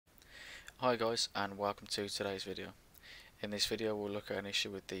Hi guys, and welcome to today's video. In this video we'll look at an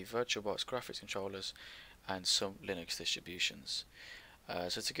issue with the VirtualBox Graphics Controllers and some Linux distributions.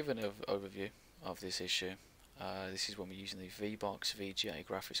 So to give an overview of this issue, this is when we're using the VMSVGA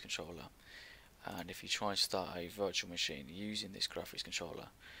Graphics Controller, and if you try and start a virtual machine using this graphics controller,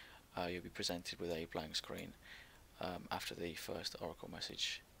 you'll be presented with a blank screen after the first Oracle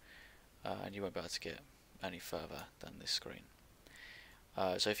message, and you won't be able to get any further than this screen.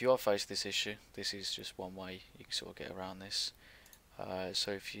 So if you are faced with this issue, this is just one way you can sort of get around this.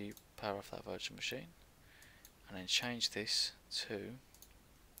 So if you power off that virtual machine and then change this to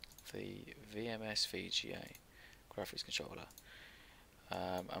the VMSVGA Graphics Controller,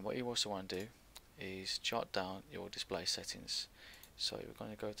 and what you also want to do is jot down your display settings. So we're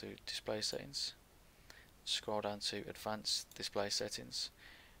going to go to display settings, scroll down to advanced display settings,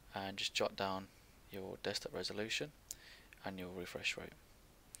 and just jot down your desktop resolution and your refresh rate.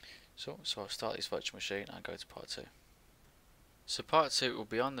 So I'll start this virtual machine and go to part 2. So part 2 will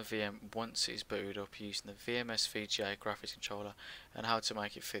be on the VM once it is booted up using the VMSVGA Graphics Controller and how to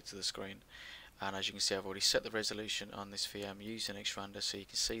make it fit to the screen. And as you can see, I've already set the resolution on this VM using XRANDR so you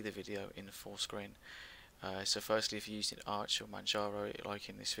can see the video in full screen. So firstly, if you're using Arch or Manjaro like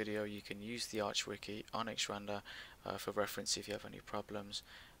in this video, you can use the Arch wiki on XRANDR for reference if you have any problems.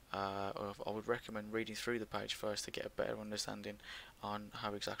 Or I would recommend reading through the page first to get a better understanding on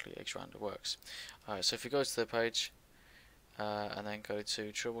how exactly XRANDR works. So if you go to the page and then go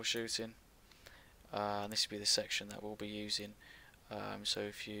to troubleshooting, and this will be the section that we'll be using. So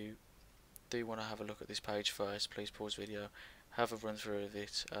if you do want to have a look at this page first, please pause video, have a run through of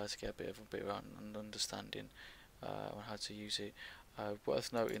it to get a bit of an understanding on how to use it.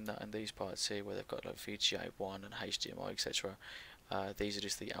 Worth noting that in these parts here where they've got like VGA 1 and HDMI etc, these are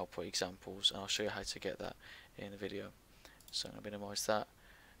just the output examples, and I'll show you how to get that in the video. So I'm going to minimise that,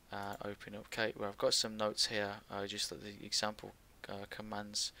 open up Kate where I've got some notes here, just the example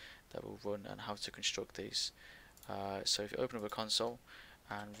commands that will run and how to construct these. So if you open up a console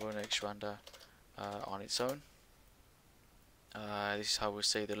and run XRANDR on its own, this is how we'll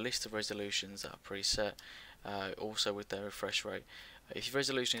see the list of resolutions that are preset, also with their refresh rate. If your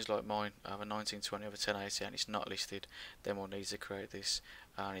resolution is like mine, I have a 1920 over 1080 and it's not listed, then we'll need to create this.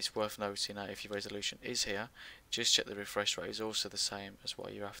 And it's worth noting that if your resolution is here, just check the refresh rate is also the same as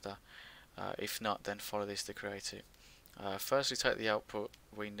what you're after. If not, then follow this to create it. Firstly, take the output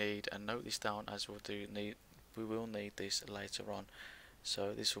we need and note this down, as we will need this later on.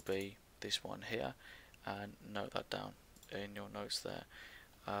 So this will be this one here, and note that down in your notes there.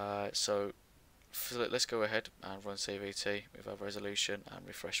 So let's go ahead and run CVT with our resolution and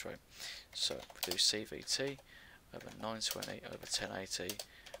refresh rate. So we do CVT over 920 over 1080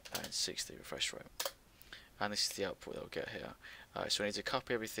 and 60 refresh rate, and this is the output that we'll get here. So we need to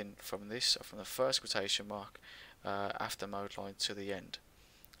copy everything from this, from the first quotation mark after mode line to the end,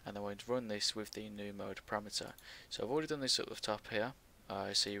 and then we're going to run this with the new mode parameter. So I've already done this at the top here.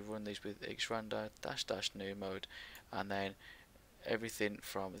 So you run these with XRANDR -- new mode, and then everything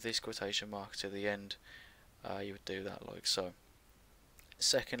from this quotation mark to the end, you would do that like so.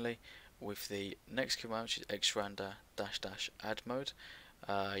 Secondly, with the next command, which is XRANDR -- add mode,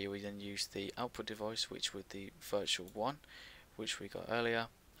 you will then use the output device, which with the virtual 1, which we got earlier,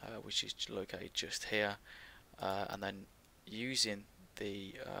 which is located just here, and then using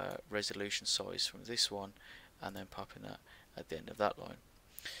the resolution size from this one and then popping that at the end of that line.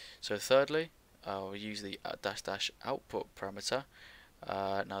 So thirdly, we'll use the -- output parameter.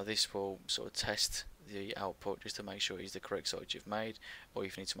 Now this will sort of test the output just to make sure it's the correct size you've made, or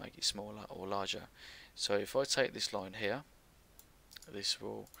if you need to make it smaller or larger. So if I take this line here, this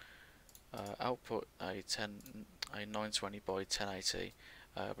will output a 920 by 1080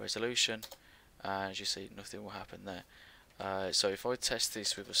 resolution, and as you see, nothing will happen there. So if I test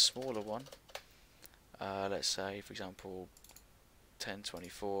this with a smaller one, let's say for example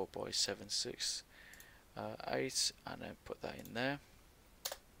 1024 by 768, and then put that in there,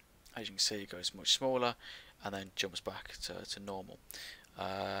 as you can see it goes much smaller and then jumps back to normal.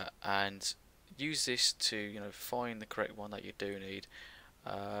 And use this to find the correct one that you do need,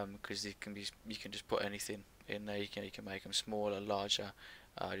 because you can just put anything in there. You can make them smaller, larger,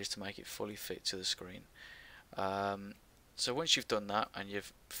 just to make it fully fit to the screen. So once you've done that and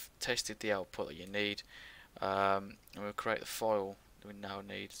you've tested the output that you need, and we'll create the file we now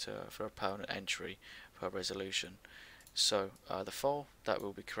need for a permanent entry per resolution. So the file that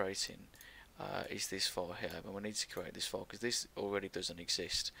we'll be creating is this file here, and we need to create this file because this already doesn't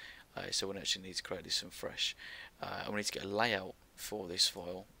exist, so we actually need to create this from fresh, and we need to get a layout for this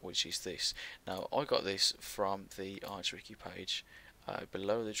file, which is this. Now I got this from the Arch wiki page,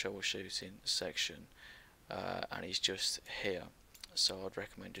 below the troubleshooting section, and it's just here. So I'd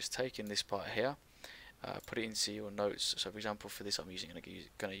recommend just taking this part here, put it into your notes. So for example, for this I'm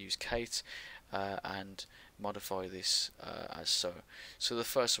going to use Kate, and modify this as so. So the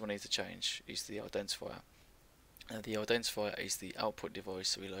first one we need to change is the identifier. The identifier is the output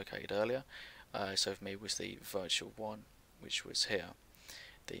device that we located earlier. So for me it was the virtual one, which was here.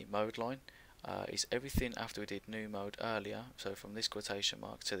 The mode line is everything after we did new mode earlier, so from this quotation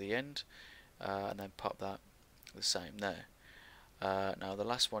mark to the end, and then pop that the same there. Now the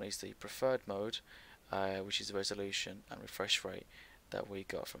last one is the preferred mode, which is the resolution and refresh rate that we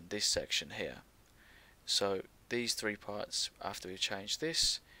got from this section here. So these three parts, after we change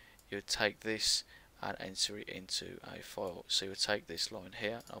this, you would take this and enter it into a file. So you would take this line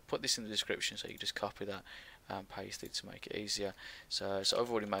here, I'll put this in the description so you can just copy that and paste it to make it easier. So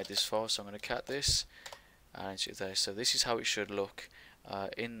I've already made this file, so I'm going to cut this and enter it there. So this is how it should look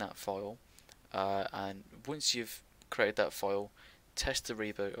in that file, and once you've created that file, test the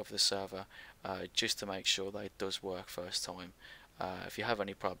reboot of the server just to make sure that it does work first time. If you have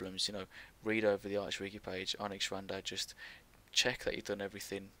any problems, read over the Arch wiki page on XRANDR, just check that you've done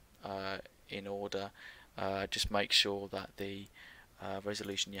everything in order. Just make sure that the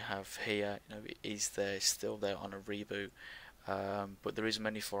resolution you have here, is there, still there on a reboot. But there is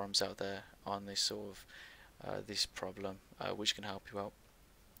many forums out there on this sort of this problem, which can help you out.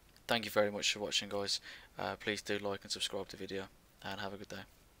 Thank you very much for watching, guys. Please do like and subscribe to the video, and have a good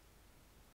day.